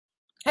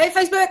Hey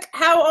Facebook,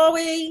 how are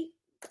we?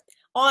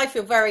 I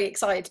feel very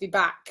excited to be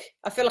back.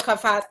 I feel like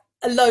I've had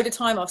a load of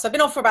time off. So I've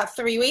been off for about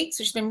 3 weeks,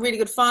 which has been really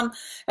good fun.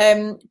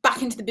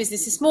 Back into the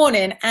business this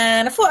morning,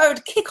 and I thought I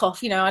would kick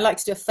off. I like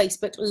to do a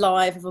Facebook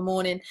Live of a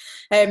morning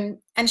and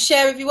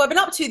share with you what I've been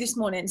up to this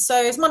morning.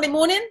 So it's Monday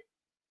morning,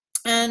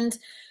 and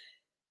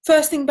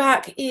first thing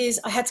back is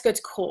I had to go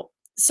to court.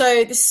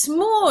 So this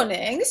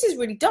morning, this is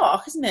really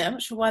dark, isn't it? I'm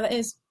not sure why that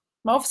is.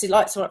 My obviously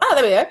lights are on. Oh,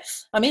 there we go.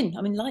 I'm in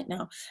light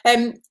now.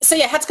 So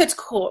yeah, I had to go to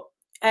court.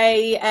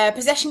 A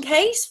possession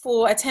case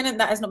for a tenant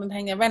that has not been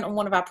paying their rent on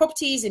one of our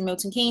properties in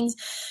Milton Keynes.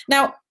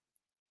 Now,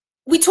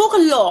 we talk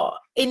a lot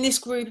in this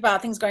group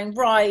about things going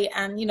right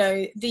and,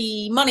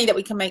 the money that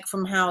we can make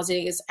from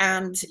houses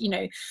and,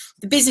 the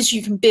business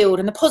you can build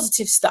and the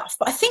positive stuff.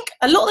 But I think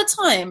a lot of the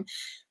time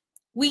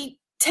we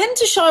tend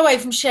to shy away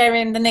from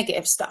sharing the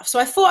negative stuff. So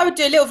I thought I would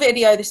do a little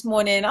video this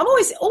morning. I'm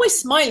always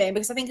smiling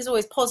because I think it's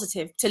always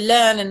positive to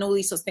learn and all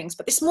these sorts of things.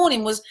 But this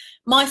morning was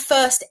my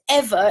first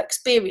ever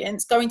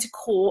experience going to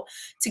court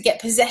to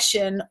get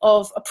possession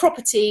of a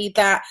property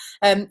that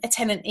a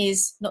tenant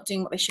is not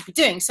doing what they should be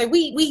doing. So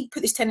we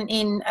put this tenant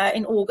in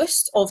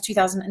August of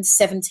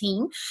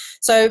 2017.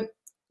 So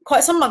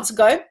quite some months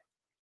ago.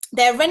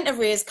 Their rent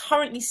arrears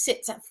currently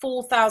sits at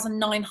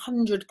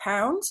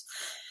 £4,900.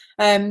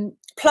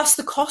 Plus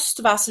the cost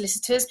of our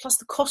solicitors, plus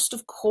the cost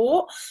of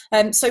court,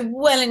 so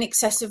well in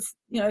excess of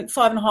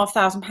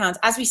 £5,500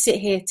 as we sit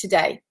here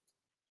today.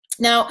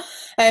 Now,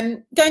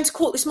 going to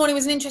court this morning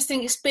was an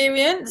interesting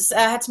experience.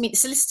 I had to meet the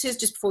solicitors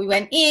just before we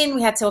went in.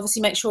 We had to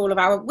obviously make sure all of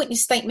our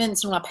witness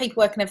statements and all our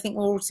paperwork and everything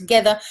were all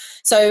together.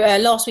 So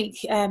last week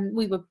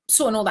we were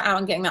sorting all that out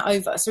and getting that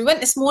over. So we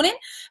went this morning.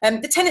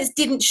 The tenants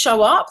didn't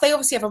show up. They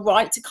obviously have a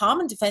right to come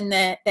and defend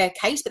their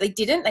case, but they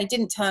didn't. They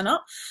didn't turn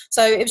up.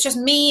 So it was just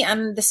me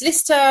and the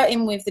solicitor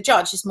in with the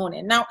judge this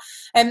morning. Now,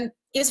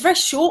 it was a very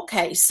short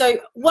case. So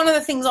one of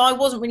the things I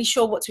wasn't really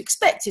sure what to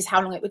expect is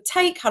how long it would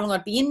take, how long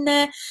I'd be in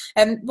there.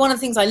 One of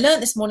the things I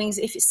learned this morning is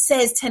if it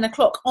says 10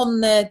 o'clock on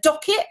the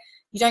docket,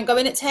 you don't go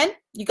in at 10.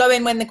 You go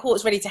in when the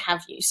court's ready to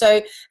have you.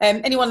 So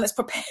anyone that's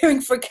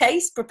preparing for a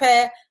case,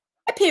 prepare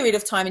a period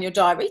of time in your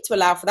diary to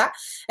allow for that.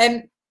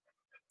 And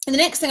the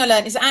next thing I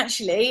learned is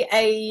actually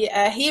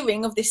a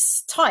hearing of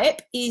this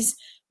type is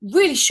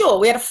really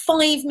short. We had a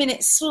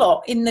 5-minute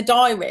slot in the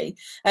diary,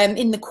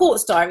 in the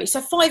court's diary.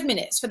 So 5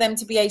 minutes for them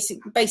to be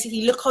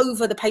basically look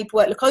over the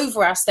paperwork, look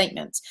over our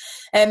statements.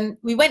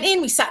 We went in,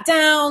 we sat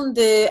down,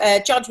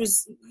 the judge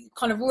was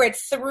kind of read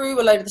through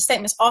a load of the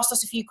statements, asked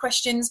us a few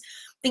questions,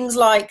 things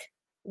like,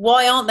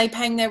 why aren't they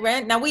paying their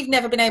rent? Now, we've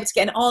never been able to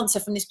get an answer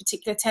from this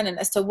particular tenant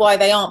as to why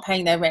they aren't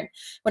paying their rent.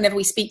 Whenever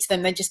we speak to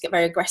them, they just get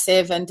very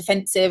aggressive and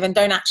defensive and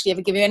don't actually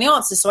ever give you any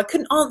answers. So I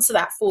couldn't answer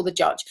that for the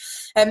judge.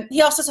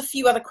 He asked us a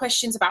few other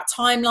questions about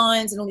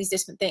timelines and all these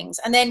different things.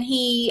 And then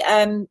he,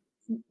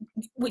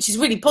 which is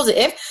really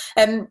positive,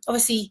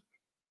 obviously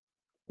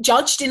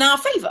judged in our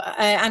favour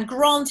and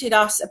granted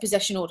us a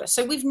possession order.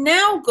 So we've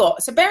now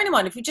got, so bearing in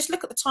mind, if we just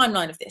look at the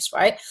timeline of this,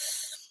 right?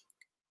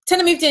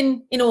 Tenant moved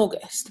in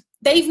August.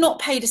 They've not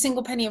paid a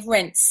single penny of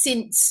rent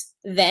since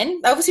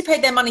then. They obviously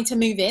paid their money to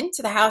move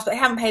into the house, but they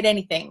haven't paid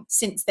anything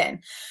since then.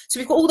 So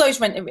we've got all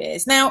those rent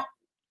arrears. Now,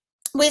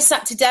 we're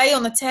sat today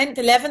on the 10th,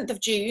 11th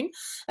of June.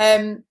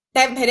 They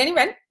haven't paid any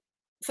rent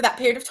for that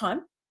period of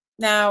time.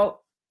 Now,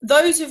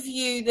 those of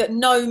you that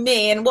know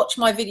me and watch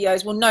my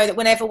videos will know that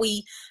whenever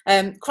we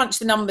crunch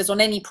the numbers on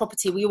any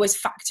property, we always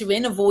factor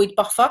in a void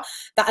buffer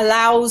that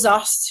allows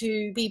us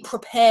to be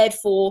prepared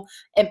for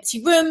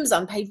empty rooms,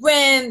 unpaid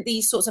rent,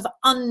 these sorts of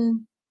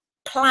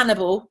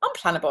unplannable,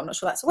 I'm not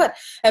sure that's a word,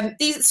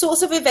 these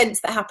sorts of events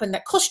that happen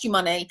that cost you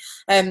money,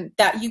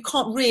 that you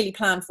can't really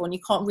plan for and you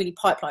can't really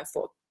pipeline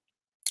for.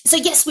 So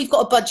yes, we've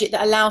got a budget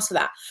that allows for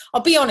that.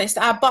 I'll be honest,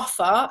 our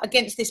buffer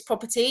against this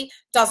property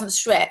doesn't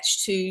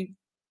stretch to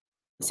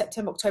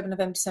September, October,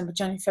 November, December,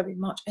 January, February,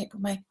 March,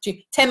 April, May,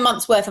 June, 10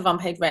 months worth of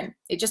unpaid rent.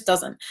 It just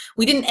doesn't.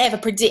 We didn't ever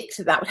predict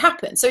that would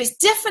happen. So it's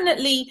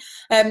definitely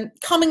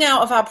coming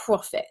out of our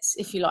profits,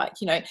 if you like.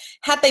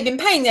 Had they been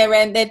paying their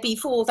rent, there'd be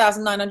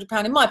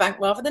 £4,900 in my bank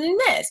rather than in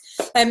theirs.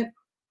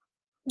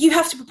 You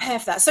have to prepare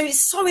for that. So it's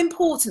so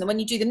important that when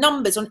you do the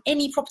numbers on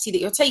any property that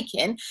you're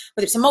taking,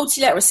 whether it's a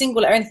multi-let or a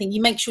single let or anything,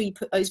 you make sure you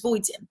put those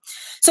voids in.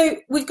 So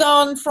we've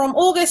gone from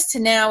August to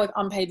now with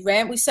unpaid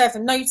rent. We served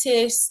them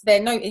notice.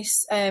 Their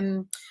notice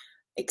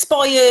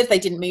expired. They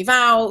didn't move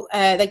out.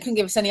 They couldn't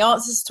give us any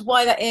answers to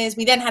why that is.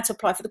 We then had to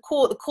apply for the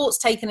court. The court's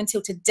taken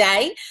until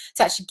today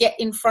to actually get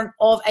in front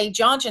of a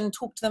judge and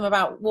talk to them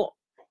about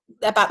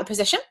the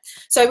possession.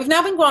 So we've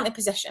now been granted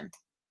possession.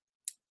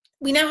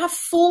 We now have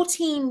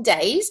 14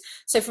 days.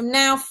 So from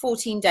now,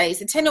 14 days,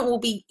 the tenant will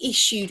be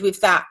issued with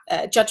that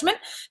judgment.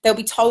 They'll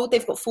be told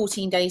they've got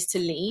 14 days to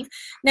leave.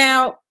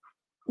 Now,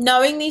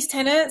 knowing these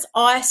tenants,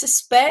 I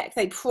suspect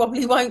they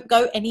probably won't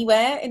go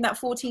anywhere in that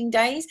 14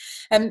 days,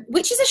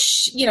 which is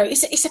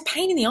it's a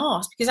pain in the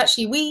arse because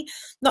actually we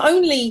not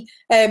only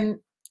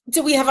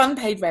do we have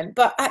unpaid rent,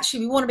 but actually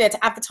we want to be able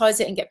to advertise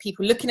it and get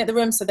people looking at the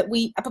room so that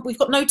we've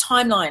got no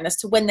timeline as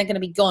to when they're going to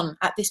be gone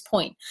at this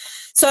point.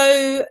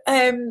 So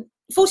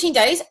 14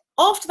 days.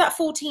 after that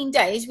 14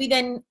 days, we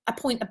then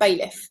appoint a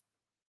bailiff.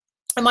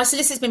 And my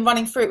solicitor's been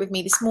running through it with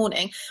me this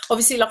morning.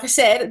 Obviously, like I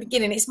said at the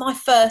beginning, it's my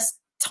first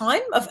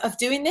time of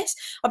doing this.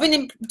 I've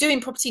been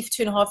doing property for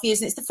 2.5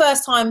 years, and it's the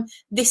first time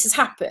this has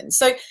happened.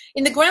 So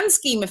in the grand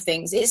scheme of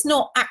things, it's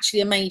not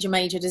actually a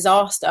major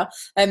disaster.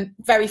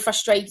 Very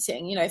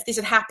frustrating. You know, if this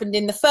had happened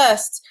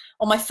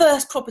on my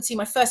first property,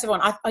 my first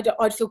one,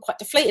 I'd feel quite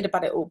deflated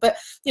about it all. But,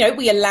 you know,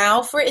 we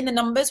allow for it in the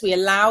numbers. We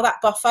allow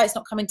that buffer. It's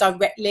not coming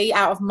directly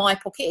out of my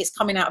pocket. It's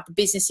coming out of the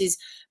business's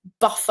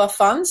buffer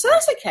fund. So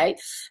that's okay.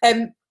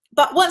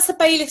 But once the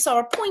bailiffs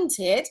are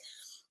appointed,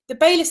 the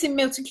bailiffs in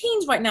Milton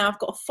Keynes right now have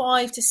got a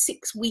 5 to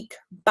 6 week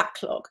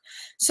backlog.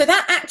 So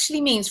that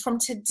actually means from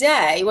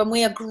today, when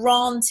we are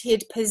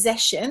granted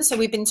possession, so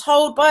we've been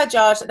told by a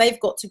judge that they've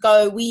got to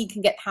go, we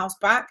can get the house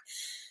back.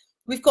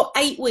 We've got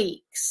 8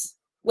 weeks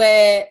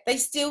where they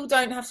still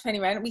don't have to pay any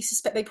rent. We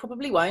suspect they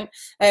probably won't.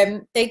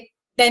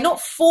 They're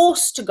not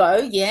forced to go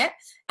yet.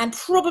 And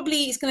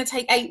probably it's going to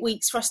take 8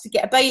 weeks for us to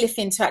get a bailiff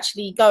in to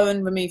actually go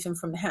and remove them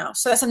from the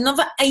house. So that's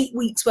another 8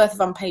 weeks worth of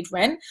unpaid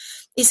rent.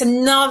 It's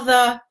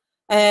another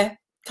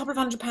couple of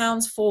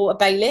 £100 for a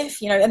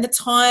bailiff, you know, and the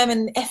time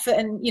and effort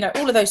and, you know,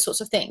 all of those sorts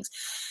of things.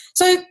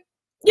 So,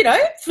 you know,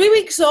 3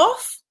 weeks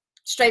off,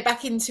 straight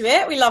back into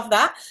it. We love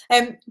that.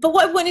 But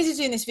what I wanted to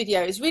do in this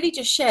video is really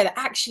just share that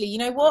actually, you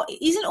know what,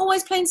 it isn't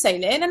always plain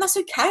sailing, and that's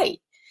okay.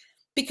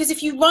 Because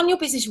if you run your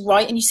business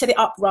right and you set it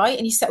up right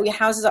and you set all your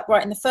houses up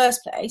right in the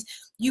first place,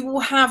 you will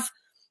have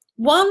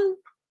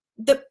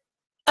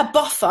a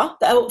buffer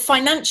that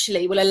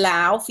financially will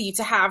allow for you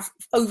to have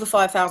over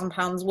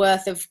 £5,000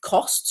 worth of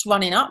costs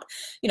running up.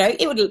 You know,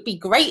 it would be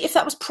great if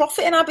that was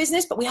profit in our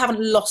business, but we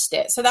haven't lost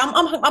it. So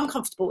I'm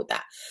comfortable with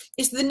that.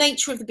 It's the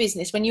nature of the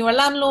business. When you're a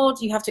landlord,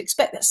 you have to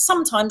expect that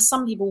sometimes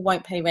some people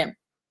won't pay rent.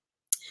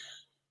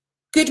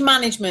 Good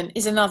management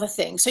is another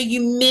thing. So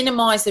you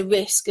minimize the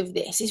risk of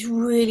this. It's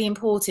really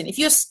important. If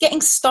you're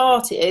getting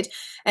started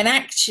and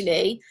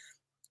actually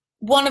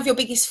one of your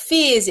biggest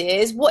fears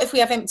is, what if we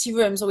have empty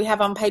rooms or we have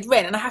unpaid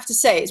rent? And I have to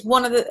say, it's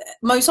one of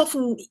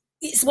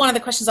the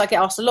questions I get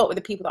asked a lot with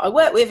the people that I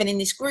work with and in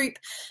this group,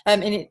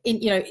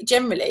 you know,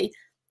 generally,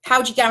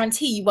 how do you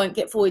guarantee you won't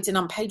get voids and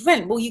unpaid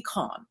rent? Well, you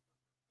can't.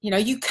 You know,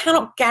 you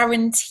cannot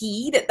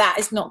guarantee that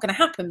is not going to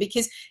happen,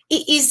 because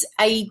it is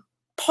a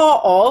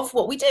part of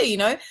what we do, you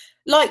know,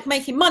 like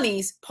making money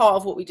is part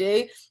of what we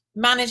do.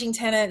 Managing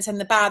tenants and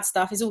the bad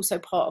stuff is also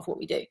part of what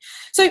we do.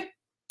 So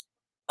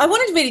I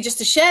wanted really just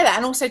to share that,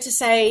 and also to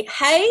say,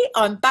 hey,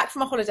 I'm back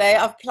from a holiday.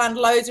 I've planned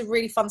loads of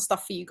really fun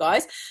stuff for you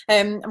guys.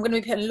 I'm going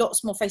to be putting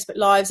lots more Facebook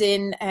Lives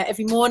in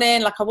every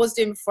morning, like I was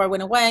doing before I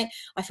went away.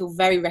 I feel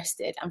very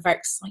rested and very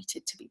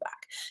excited to be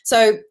back.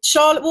 So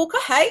Charlotte Walker,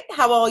 hey,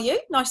 how are you?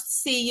 Nice to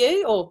see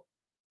you, or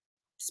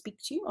speak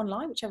to you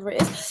online, whichever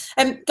it is.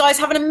 Guys,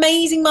 have an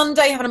amazing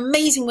Monday. Have an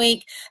amazing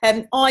week.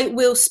 I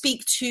will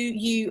speak to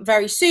you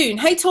very soon.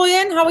 Hey,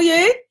 Toyin, how are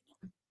you?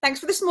 Thanks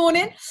for this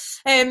morning.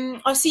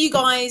 I'll see you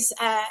guys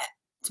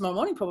tomorrow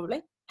morning,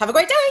 probably. Have a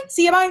great day.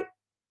 See you, bye.